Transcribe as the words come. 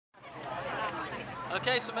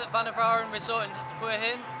Okay, so I'm at Balm Resort in Hua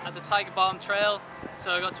Hin at the Balm Trail.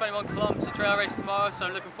 So I've got 21 kilometre trail race tomorrow, so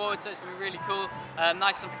I'm looking forward to it. It's going to be really cool.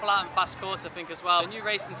 Nice and flat and fast course, I think, as well. A new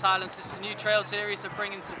race in Thailand. So this is a new trail series they're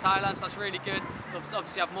bringing to Thailand, so that's really good.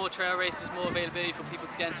 Obviously have more trail races, more availability for people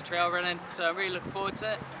to get into trail running. So I'm really looking forward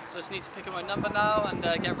to it. So I just need to pick up my number now and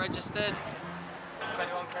get registered.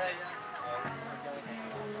 21k, yeah.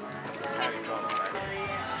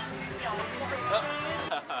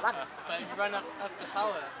 Run up the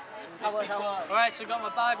tower. Alright, so I got my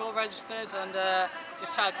bag all registered and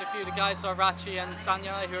just chatted to a few of the guys, so Rachi and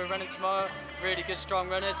Sanya, who are running tomorrow. Really good, strong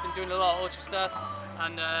runners, been doing a lot of ultra stuff.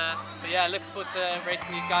 And but yeah, looking forward to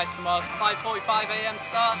racing these guys tomorrow. It's 5:45 AM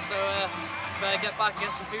start, so better get back and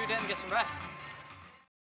get some food in and get some rest.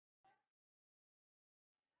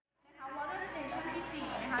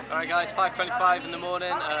 Alright guys, 5:25 in the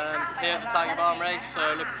morning here at the Balm race, so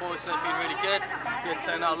looking forward to it, feeling really good. Good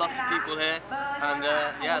turnout, lots of people here, and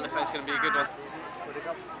yeah, looks like it's going to be a good one.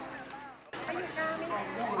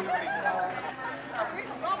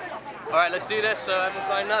 Alright, let's do this, so everyone's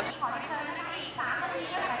lining up.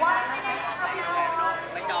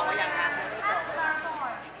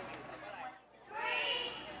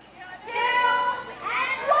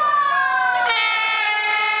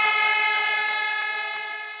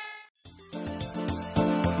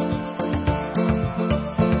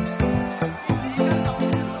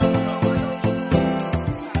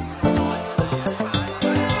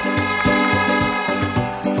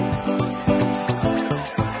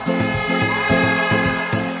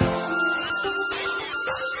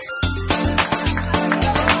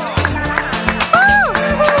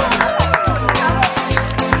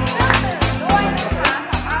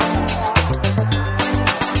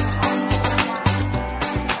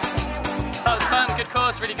 Good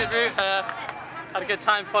course, really good route. Had a good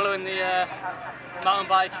time following the mountain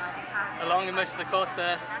bike along most of the course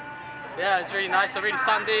there. Yeah, it's really nice. So really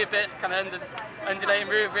sandy, a bit kind of undulating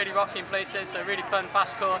route, really rocky in places. So really fun,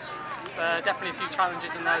 fast course. Definitely a few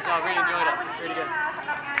challenges in there as well. Really enjoyed it. Really good.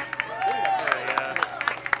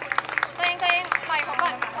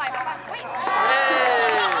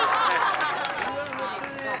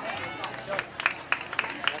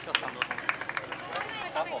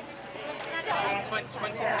 Couple.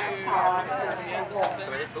 22 yeah.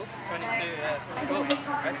 Cool.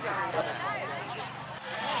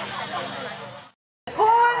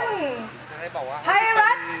 คุณไพ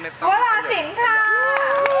รัตน์วราสินค่ะ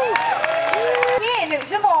ที่1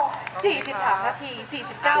 ชั่วโมง 43 นาที 49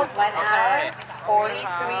 1 hour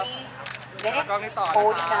 43 minutes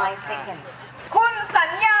 49 seconds คุณสัญ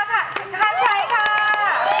ญาค่ะชินทานชัยค่ะ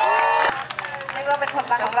เรียกว่าเป็นคน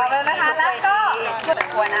บังของเราแล้วนะคะแล้วก็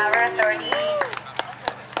 1 hour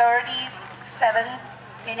 37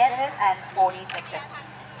 minutes and 40 seconds.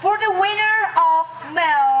 For the winner of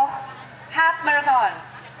male half marathon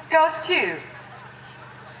goes to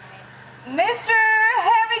Mr.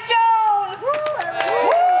 Harry Jones.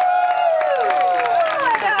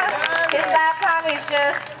 His lap time is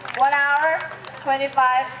just 1 hour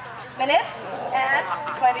 25 minutes and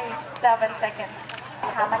 27 seconds. น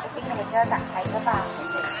ะคะมาร์เก็ตติ้งแมเนเจอร์จากไทยเพื่อบัง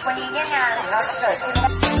วันนี้เนี่ยงานของเราจะเกิดขึ้น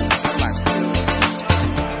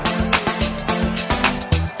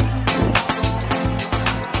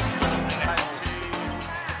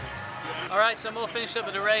Alright, so I'm all finished up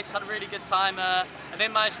with the race, had a really good time. I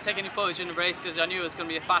didn't manage to take any footage in the race because I knew it was going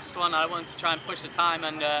to be a fast one. I wanted to try and push the time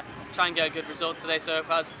and try and get a good result today. So if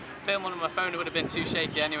I was filming on my phone, it would have been too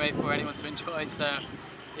shaky anyway for anyone to enjoy. So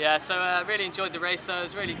yeah, so I really enjoyed the race, so it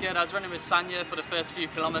was really good. I was running with Sanya for the first few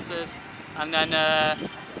kilometres and then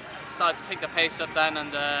started to pick the pace up then,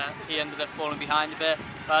 and he ended up falling behind a bit.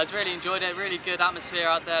 But I really enjoyed it, really good atmosphere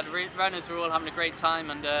out there. The runners were all having a great time,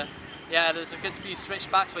 and yeah, there's a good few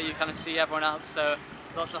switchbacks where you kind of see everyone else, so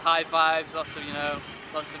lots of high fives, lots of, you know,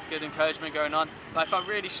 lots of good encouragement going on. But I felt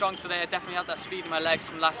really strong today. I definitely had that speed in my legs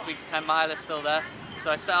from last week's 10 miler still there.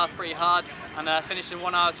 So I set off pretty hard and finished in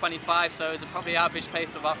 1 hour 25, so it was a probably average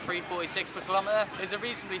pace of about 3:46 per kilometre. It's a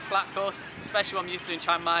reasonably flat course, especially what I'm used to in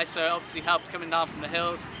Chiang Mai, so it obviously helped coming down from the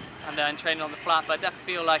hills and then training on the flat. But I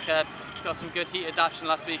definitely feel like got some good heat adaptation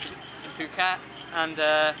last week in Phuket. And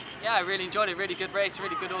yeah, I really enjoyed it. Really good race,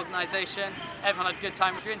 really good organisation. Everyone had a good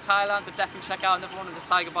time. If you're in Thailand, then definitely check out another one of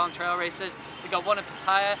the Balm trail races. They got one in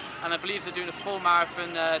Pattaya, and I believe they're doing a full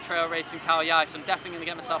marathon trail race in Khao Yai, so I'm definitely going to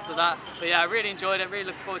get myself to that. But yeah, I really enjoyed it. Really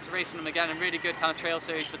looking forward to racing them again, and really good kind of trail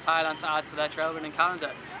series for Thailand to add to their trail running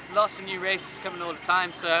calendar. Lots of new races coming all the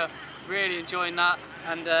time, so really enjoying that,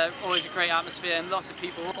 and always a great atmosphere and lots of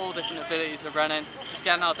people, all different abilities of running, just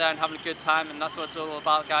getting out there and having a good time, and that's what it's all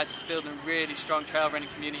about, guys. It's building a really strong trail running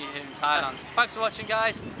community here in Thailand. Thanks for watching,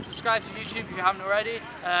 guys. Subscribe to YouTube if you haven't already.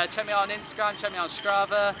 Check me out on Instagram, check me out on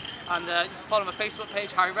Strava, and follow my Facebook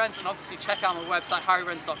page, Harry Runs, and obviously check out my website,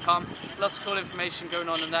 harryruns.com. Lots of cool information going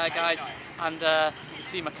on in there, guys, and you can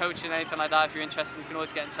see my coaching, anything like that. If you're interested, you can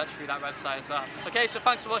always get in touch through that website as well. Okay, so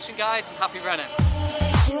thanks for watching, guys, and happy running.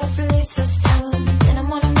 You have to leave so soon, didn't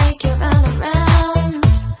wanna make you run around.